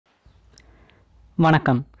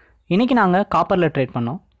வணக்கம். இன்னைக்கு நாங்க காப்பர்ல ட்ரேட்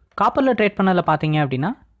பண்ணோம். காப்பர்ல ட்ரேட் பண்ணதில பார்த்தீங்க அப்படின்னா,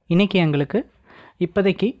 இன்னைக்கு எங்களுக்கு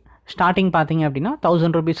இப்போதைக்கு ஸ்டார்ட்டிங் பார்த்தீங்க அப்படின்னா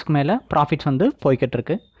 ₹1000க்கு மேலே ப்ராஃபிட்ஸ் வந்து போய்க்கிட்டு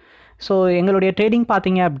இருக்கு. ஸோ எங்களுடைய ட்ரேடிங்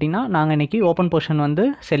பார்த்தீங்க அப்படின்னா, நாங்கள் இன்னைக்கு ஓப்பன் பொசிஷன் வந்து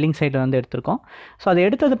செல்லிங் சைடில் வந்து எடுத்திருக்கோம். ஸோ அது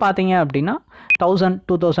எடுத்தது பார்த்தீங்க அப்படின்னா 1000,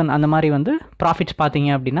 2000 அந்த மாதிரி வந்து ப்ராஃபிட்ஸ்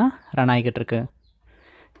பார்த்தீங்க அப்படின்னா ரன் ஆகிக்கிட்டு இருக்கு.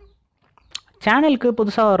 சேனலுக்கு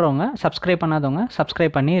புதுசாக வர்றவங்க சப்ஸ்கிரைப் பண்ணாதவங்க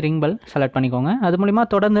சப்ஸ்கிரைப் பண்ணி ரிங் பெல் செலக்ட் பண்ணிக்கோங்க. அது மூலிமா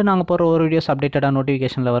தொடர்ந்து நாங்கள் போகிற ஒரு வீடியோஸ் அப்டேட்டடாக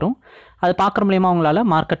நோட்டிஃபிகேஷனில் வரும். அது பார்க்குற மூலிமா உங்களால்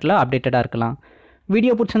மார்க்கெட்டில் அப்டேட்டடாக இருக்கலாம்.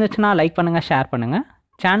 வீடியோ பிடிச்சிருந்துச்சுன்னா லைக் பண்ணுங்கள், ஷேர் பண்ணுங்கள்.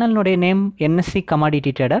 சேனலினுடைய நேம் என்எஸ்சி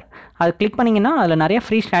கமாடிட்டி ட்ரேடர். அது கிளிக் பண்ணிங்கன்னா அதில் நிறைய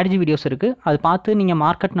ஃப்ரீ ஸ்ட்ராட்டஜி வீடியோஸ் இருக்குது. அது பார்த்து நீங்கள்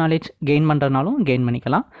மார்க்கெட் நாலேஜ் கெயின் பண்ணுறதுனாலும் கெயின்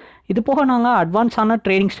பண்ணிக்கலாம். இது போக நாங்கள் அட்வான்ஸான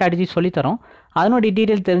ட்ரேடிங் ஸ்ட்ராட்டஜி சொல்லித்தரோம். அதனுடைய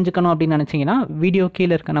டீட்டெயில் தெரிஞ்சுக்கணும் அப்படின்னு நினச்சிங்கன்னா வீடியோ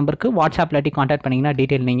கீழே இருக்க நம்பருக்கு வாட்ஸ்அப் இல்லாட்டி கான்டாக்ட் பண்ணிங்கன்னா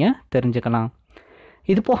டீட்டெயில் நீங்கள் தெரிஞ்சுக்கலாம்.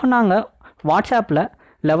 இது போக நாங்கள் வாட்ஸ்அப்பில்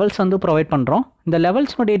லெவல்ஸ் வந்து ப்ரொவைட் பண்ணுறோம். இந்த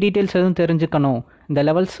லெவல்ஸ்னுடைய டீட்டெயில்ஸ் எதுவும் தெரிஞ்சுக்கணும், இந்த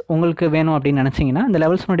லெவல்ஸ் உங்களுக்கு வேணும் அப்படின்னு நினச்சிங்கன்னா, இந்த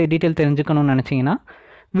லெவல்ஸ்னுடைய டீட்டெயில் தெரிஞ்சுக்கணும்னு நினச்சிங்கன்னா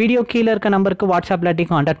வீடியோ கீழே இருக்க நம்பருக்கு வாட்ஸ்அப் இல்லாட்டி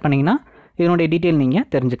கான்டாக்ட் பண்ணிங்கன்னா இதனுடைய டீட்டெயில் நீங்கள்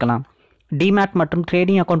தெரிஞ்சுக்கலாம். டிமேட் மற்றும்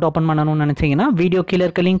ட்ரேடிங் அக்கௌண்ட் ஓப்பன் பண்ணணும்னு நினச்சிங்கன்னா வீடியோ கீழே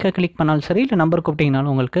இருக்க லிங்கை கிளிக் பண்ணாலும் சரி, இல்லை நம்பர்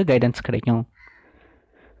கூப்பிட்டிங்கனாலும் உங்களுக்கு கைடன்ஸ் கிடைக்கும்.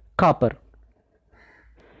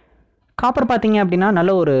 காப்பர் பார்த்தீங்க அப்படின்னா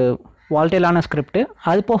நல்ல ஒரு வால்டேலான ஸ்கிரிப்ட்.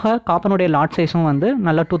 அது போக காப்பனுடைய லாட் சைஸும் வந்து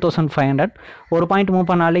நல்லா 2500. ஒரு பாயிண்ட் மூவ்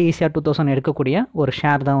பண்ணாலே ஈஸியாக 2000 எடுக்கக்கூடிய ஒரு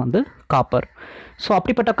ஷேர் தான் வந்து காப்பர். ஸோ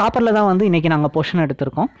அப்படிப்பட்ட காப்பரில் தான் வந்து இன்றைக்கி நாங்கள் பொசிஷன்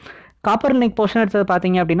எடுத்திருக்கோம். காப்பர் இன்றைக்கி பொசிஷன் எடுத்தது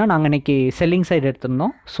பார்த்தீங்க அப்படின்னா நாங்கள் இன்றைக்கி செல்லிங் சைடு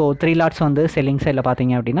எடுத்திருந்தோம். ஸோ 3 லாட்ஸ் வந்து செல்லிங் சைடில்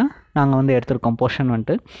பார்த்தீங்க அப்படின்னா நாங்கள் வந்து எடுத்திருக்கோம் பொசிஷன்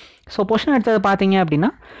வந்துட்டு. ஸோ பொசிஷன் எடுத்தது பார்த்தீங்க அப்படின்னா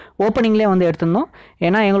ஓப்பனிங்லேயே வந்து எடுத்திருந்தோம்.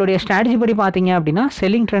 ஏன்னா எங்களுடைய ஸ்ட்ராட்டஜி படி பார்த்தீங்க அப்படின்னா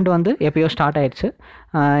செல்லிங் ட்ரெண்ட் வந்து எப்போயோ ஸ்டார்ட் ஆயிடுச்சு.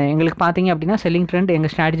 எங்களுக்கு பார்த்தீங்க அப்படின்னா செல்லிங் ட்ரெண்ட்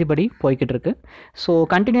எங்கள் ஸ்ட்ராட்டஜி படி போய்கிட்டு இருக்கு. ஸோ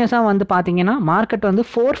கண்டினியூஸாக வந்து பார்த்தீங்கன்னா மார்க்கெட் வந்து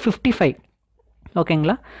 455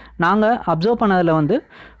 ஓகேங்களா. நாங்கள் அப்சர்வ் பண்ணதில் வந்து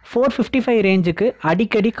 455 ரேஞ்சுக்கு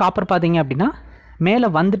அடிக்கடி காப்பர் பார்த்தீங்க அப்படின்னா மேலே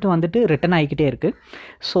வந்துட்டு ரிட்டர்ன் ஆகிக்கிட்டே இருக்குது.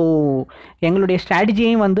 ஸோ எங்களுடைய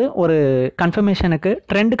ஸ்ட்ராட்டஜியையும் வந்து ஒரு கன்ஃபர்மேஷனுக்கு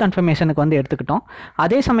ட்ரெண்ட் கன்ஃபர்மேஷனுக்கு வந்து எடுத்துக்கிட்டோம்.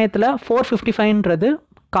 அதே சமயத்தில் 455ன்றது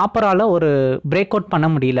காப்பரால் ஒரு பிரேக் அவுட் பண்ண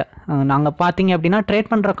முடியல. நாங்கள் பார்த்தீங்க அப்படின்னா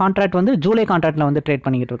ட்ரேட் பண்ணுற கான்ட்ராக்ட் வந்து ஜூலை கான்ட்ராக்டில் வந்து ட்ரேட்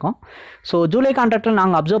பண்ணிக்கிட்டு இருக்கோம். ஸோ ஜூலை கான்ட்ராக்டில்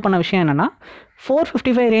நாங்கள் அப்சர்வ் பண்ண விஷயம் என்னென்னா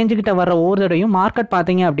 455 ரேஞ்சுக்கிட்ட வர ஒவ்வொரு தடையும் மார்க்கெட்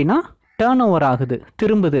பார்த்தீங்க அப்படின்னா டேர்ன் ஓவர் ஆகுது,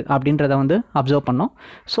 திரும்புது அப்படின்றத வந்து அப்சர்வ் பண்ணோம்.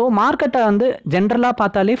 ஸோ மார்க்கெட்டை வந்து ஜென்ரலாக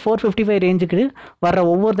பார்த்தாலே 455 ரேஞ்சுக்கு வர்ற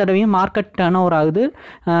ஒவ்வொரு தடவையும் மார்க்கெட் டேர்ன் ஓவர் ஆகுது.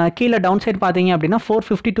 கீழே டவுன் சைட் பார்த்தீங்க அப்படின்னா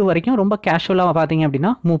 452 வரைக்கும் ரொம்ப கேஷுவலாக பார்த்தீங்க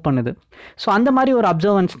அப்படின்னா மூவ் பண்ணுது. ஸோ அந்த மாதிரி ஒரு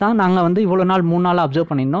அப்சர்வன்ஸ் தான் நாங்கள் வந்து இவ்வளோ நாள் 3 நாள்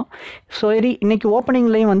அப்சர்வ் பண்ணியிருந்தோம். சரி, இன்றைக்கி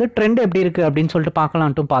ஓப்பனிங்லேயும் வந்து ட்ரெண்ட் எப்படி இருக்குது அப்படின்னு சொல்லிட்டு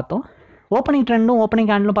பார்க்கலான்ட்டும் பார்த்தோம். ஓப்பனிங் ட்ரெண்டும் ஓப்பனிங்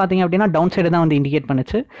கேண்டிலும் பார்த்தீங்க அப்படின்னா டவுன் சைடு தான் வந்து இண்டிகேட்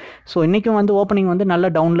பண்ணுச்சு. ஸோ இன்றைக்கும் வந்து ஓப்பனிங் வந்து நல்ல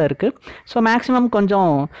டவுனில் இருக்குது. ஸோ மேக்ஸிமம்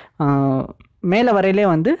கொஞ்சம் மேலே வரையிலே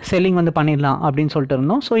வந்து செல்லிங் வந்து பண்ணிடலாம் அப்படின்னு சொல்லிட்டு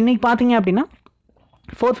இருந்தோம். ஸோ இன்றைக்கி பார்த்தீங்க அப்படின்னா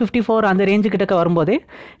 454 அந்த ரேஞ்சு கிட்டக்க வரும்போதே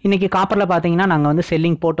இன்றைக்கி காப்பரில் பார்த்தீங்கன்னா நாங்கள் வந்து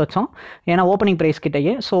செல்லிங் போட்டு வச்சோம். ஏன்னா ஓப்பனிங் ப்ரைஸ்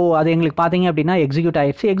கிட்டேயே. ஸோ அது எங்களுக்கு பார்த்தீங்க அப்படின்னா எக்ஸிக்யூட்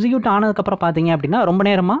ஆயிடுச்சு. எக்ஸிக்யூட் ஆனதுக்கப்புறம் பார்த்தீங்க அப்படின்னா ரொம்ப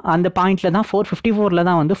நேரமாக அந்த பாயிண்ட்டில் தான் 454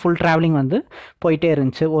 தான் வந்து ஃபுல் ட்ராவலிங் வந்து போயிட்டே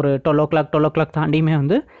இருந்துச்சு. ஒரு 12 o'clock தாண்டியுமே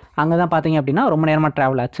வந்து அங்கே தான் பார்த்தீங்க அப்படின்னா ரொம்ப நேரமாக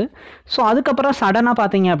ட்ராவல் ஆச்சு. ஸோ அதுக்கப்புறம் சடனாக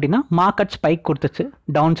பார்த்தீங்க அப்படின்னா மார்க்கெட் ஸ்பைக் கொடுத்துச்சு,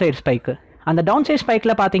 டவுன் சைடு ஸ்பைக்கு. அந்த டவுன் சைட்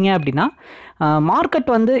ஸ்பைக்கில் பார்த்தீங்க அப்படின்னா மார்க்கெட்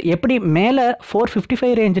வந்து எப்படி மேலே 455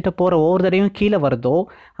 ரேஞ்சிட்ட போகிற ஒவ்வொரு தடையும் கீழே வருதோ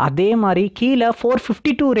அதே மாதிரி கீழே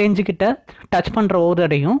 452 ரேஞ்சுக்கிட்ட டச் பண்ணுற ஒவ்வொரு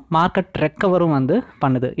தடையும் மார்க்கெட் ரெக்கவரும் வந்து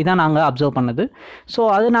பண்ணுது. இதான் நாங்கள் அப்சர்வ் பண்ணது. ஸோ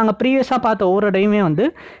அது நாங்கள் ப்ரீவியஸாக பார்த்த ஒவ்வொரு தடையுமே வந்து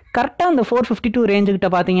கரெக்டாக அந்த 452 ரேஞ்சுக்கிட்ட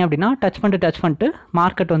பார்த்தீங்க அப்படின்னா டச் பண்ணிட்டு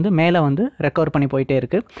மார்க்கெட் வந்து மேலே வந்து ரெக்கவர் பண்ணி போயிட்டே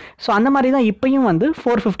இருக்குது. ஸோ அந்த மாதிரி தான் இப்போயும் வந்து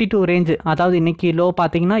 452 ரேஞ்சு, அதாவது இன்றைக்கி லோ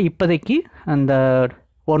பார்த்தீங்கன்னா இப்போதைக்கு அந்த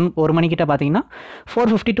 1 மணிக்கிட்ட பார்த்தீங்கன்னா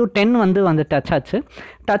 452.10 வந்து டச் ஆச்சு.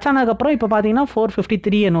 டச் ஆனதுக்கப்புறம் இப்போ பார்த்தீங்கன்னா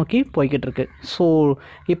 453 நோக்கி போய்கிட்டு இருக்கு. ஸோ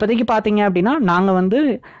இப்போதைக்கு பார்த்தீங்க அப்படின்னா நாங்கள் வந்து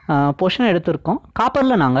பொசிஷன் எடுத்திருக்கோம்.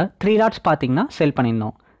 காப்பரில் நாங்கள் 3 லாட்ஸ் பார்த்தீங்கன்னா செல்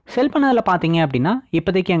பண்ணியிருந்தோம். செல் பண்ணதில் பார்த்தீங்க அப்படின்னா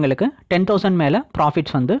இப்போதைக்கு எங்களுக்கு 10,000 மேலே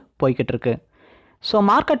ப்ராஃபிட்ஸ் வந்து போய்கிட்டு இருக்கு. ஸோ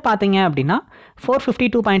மார்க்கெட் பார்த்தீங்க அப்படின்னா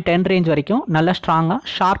 452.10 ரேஞ்ச் வரைக்கும் நல்லா ஸ்ட்ராங்காக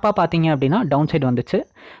ஷார்ப்பாக பார்த்தீங்க அப்படின்னா டவுன் சைடு வந்துச்சு.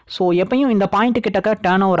 ஸோ எப்பயும் இந்த பாயிண்ட்டு கிட்டக்க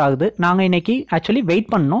டேர்ன் ஓவர் ஆகுது. நாங்கள் இன்றைக்கி ஆக்சுவலி வெயிட்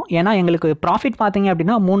பண்ணோம். ஏன்னா எங்களுக்கு ப்ராஃபிட் பார்த்தீங்க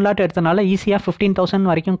அப்படின்னா 3 லாட் எடுத்தனால ஈஸியாக 15,000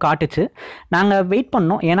 வரைக்கும் காட்டுச்சு. நாங்கள் வெயிட்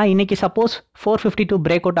பண்ணோம். ஏன்னா இன்றைக்கி சப்போஸ் 452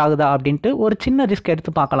 பிரேக் அவுட் ஆகுதா அப்படின்ட்டு ஒரு சின்ன ரிஸ்க்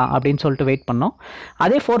எடுத்து பார்க்கலாம் அப்படின்னு சொல்லிட்டு வெயிட் பண்ணோம்.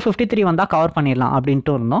 அதே 453 வந்தால் கவர் பண்ணிடலாம்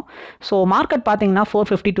அப்படின்ட்டு இருந்தோம். ஸோ மார்க்கெட் பார்த்தீங்கன்னா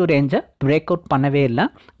 452 ரேஞ்சை பிரேக் அவுட் பண்ணவே இல்லை.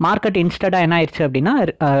 மார்க்கெட் இன்ஸ்டடாக என்ன ஆயிடுச்சு அப்படின்னா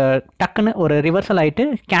டக்குன்னு ஒரு ரிவர்சல் ஆகிட்டு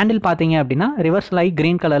கேண்டில் பார்த்தீங்க அப்படின்னா ரிவர்சல் ஆகி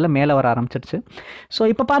க்ரீன் கலரில் மேலே வர ஆரம்பிச்சிருச்சு. ஸோ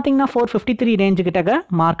இப்போ பார்த்தீங்கன்னா 453 ரேஞ்சு கிட்டக்க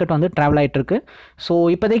மார்க்கெட் வந்து ட்ராவல் ஆகிட்டு இருக்கு. ஸோ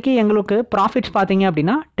இப்போதைக்கு எங்களுக்கு ப்ராஃபிட்ஸ் பார்த்தீங்க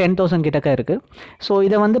அப்படின்னா 10,000 கிட்டக்க இருக்குது. ஸோ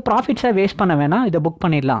இதை வந்து ப்ராஃபிட்ஸை வேஸ்ட் பண்ண வேணாம், இதை புக்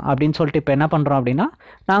பண்ணிடலாம் அப்படின்னு சொல்லிட்டு இப்போ என்ன பண்ணுறோம் அப்படின்னா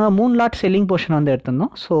நாங்கள் 3 லாட் செல்லிங் போர்ஷன் வந்து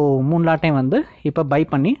எடுத்திருந்தோம். ஸோ 3 லாட்டையும் வந்து இப்போ பை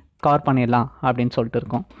பண்ணி கவர் பண்ணிடலாம் அப்படின்னு சொல்லிட்டு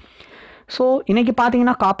இருக்கோம். ஸோ இன்றைக்கி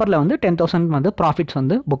பார்த்தீங்கன்னா காப்பரில் வந்து 10,000 வந்து ப்ராஃபிட்ஸ்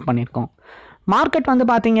வந்து புக் பண்ணியிருக்கோம். மார்க்கெட் வந்து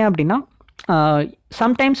பார்த்தீங்க அப்படின்னா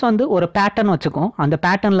சம்டைம்ஸ் வந்து ஒரு பேட்டர்ன் வச்சுக்கும், அந்த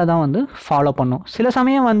பேட்டர்னில் தான் வந்து ஃபாலோ பண்ணும். சில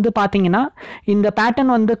சமயம் வந்து பார்த்தீங்கன்னா இந்த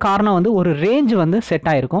பேட்டர்ன் வந்து காரணம் வந்து ஒரு ரேஞ்ச் வந்து செட்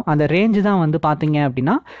ஆகிருக்கும். அந்த ரேஞ்சு தான் வந்து பார்த்தீங்க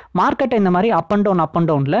அப்படின்னா மார்க்கெட்டை இந்த மாதிரி அப் அண்ட்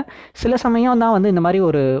டவுனில் சில சமயம் தான் வந்து இந்த மாதிரி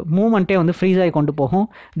ஒரு மூவ்மெண்ட்டே வந்து ஃப்ரீஸ் ஆகி கொண்டு போகும்.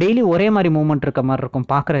 டெய்லி ஒரே மாதிரி மூவ்மெண்ட் இருக்க மாதிரி இருக்கும்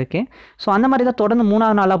பார்க்குறதுக்கே. ஸோ அந்த மாதிரி தான் தொடர்ந்து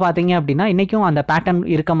 3ஆவது நாளாக பார்த்தீங்க அப்படின்னா இன்றைக்கும் அந்த பேட்டர்ன்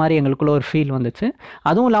இருக்க மாதிரி எங்களுக்குள்ள ஒரு ஃபீல் வந்துச்சு.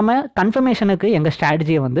 அதுவும் இல்லாமல் கன்ஃபர்மேஷனுக்கு எங்கள்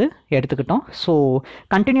ஸ்ட்ராட்டஜியை வந்து எடுத்துக்கிட்டோம். ஸோ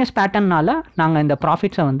கண்டினியூஸ் பேட்டர்னால் நாங்கள் இந்த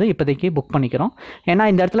ப்ராஃபிட்ஸை வந்து இப்போதைக்கு புக் பண்ணிக்கிறோம். ஏன்னா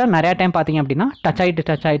இந்த இடத்துல நிறையா டைம் பார்த்தீங்க அப்படின்னா டச்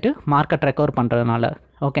ஆகிட்டு மார்க்கெட் ரெக்கவர் பண்ணுறதுனால.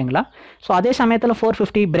 ஓகேங்களா? ஸோ அதே சமயத்தில்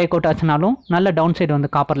 450 பிரேக் அவுட் ஆச்சுனாலும் நல்ல டவுன் சைடு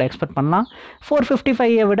வந்து காப்பரில் எக்ஸ்பெக்ட் பண்ணலாம்.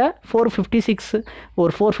 455 விட 456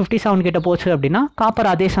 ஒரு 457 கிட்ட போச்சு அப்படின்னா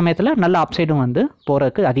காப்பர் அதே சமயத்தில் நல்ல அப்சைடும் வந்து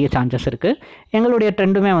போகிறதுக்கு அதிக சான்சஸ் இருக்குது. எங்களுடைய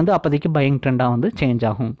ட்ரெண்டுமே வந்து அப்போதைக்கு பையிங் ட்ரெண்டாக வந்து சேஞ்ச்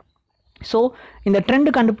ஆகும். ஸோ இந்த ட்ரெண்டு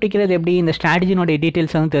கண்டுபிடிக்கிறது எப்படி, இந்த ஸ்ட்ராட்டஜினுடைய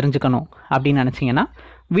டீட்டெயில்ஸ் வந்து தெரிஞ்சுக்கணும் அப்படின்னு நினச்சிங்கன்னா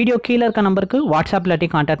வீடியோ கீழே இருக்க நம்பருக்கு வாட்ஸ்அப் இல்லாட்டி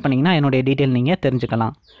கான்டாக்ட் பண்ணிங்கன்னா என்னுடைய டீட்டெயில் நீங்கள்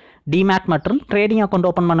தெரிஞ்சுக்கலாம். டிமேட் மற்றும் ட்ரேடிங் அக்கௌண்ட்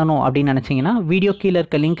ஓப்பன் பண்ணணும் அப்படின்னு நினச்சிங்கன்னா வீடியோ கீழே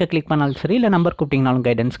இருக்க லிங்கை கிளிக் பண்ணாலும் சரி, இல்லை நம்பர் கூப்பிட்டிங்கனாலும்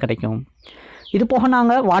கைடன்ஸ் கிடைக்கும். இது போக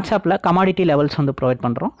நாங்கள் வாட்ஸ்அப்பில் கமாடிட்டி லெவல்ஸ் வந்து ப்ரொவைட்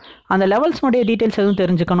பண்ணுறோம். அந்த லெவல்ஸ்னுடைய டீட்டெயில்ஸ் எதுவும்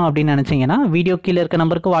தெரிஞ்சுக்கணும் அப்படின்னு நினச்சிங்கன்னா வீடியோ கீழே இருக்க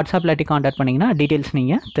நம்பருக்கு வாட்ஸ்அப் இல்லாட்டி கான்டாக்ட் பண்ணிங்கன்னா டீட்டெயில்ஸ்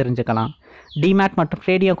நீங்கள் தெரிஞ்சுக்கலாம். டிமேட் மற்றும்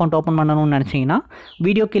ட்ரேடிங் அக்கௌண்ட் ஓப்பன் பண்ணணும்னு நினச்சிங்கன்னா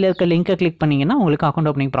வீடியோ கீழே இருக்க லிங்கை கிளிக் பண்ணிங்கன்னா உங்களுக்கு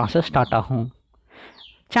அக்கௌண்ட் ஓப்பனிங் ப்ராசஸ் ஸ்டார்ட் ஆகும்.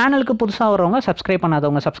 சேனலுக்கு புதுசாக வரவங்க சப்ஸ்கிரைப்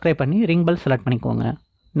பண்ணாதவங்க சப்ஸ்கிரைப் பண்ணி ரிங் பெல் செலக்ட் பண்ணிக்கோங்க.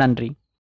 நன்றி.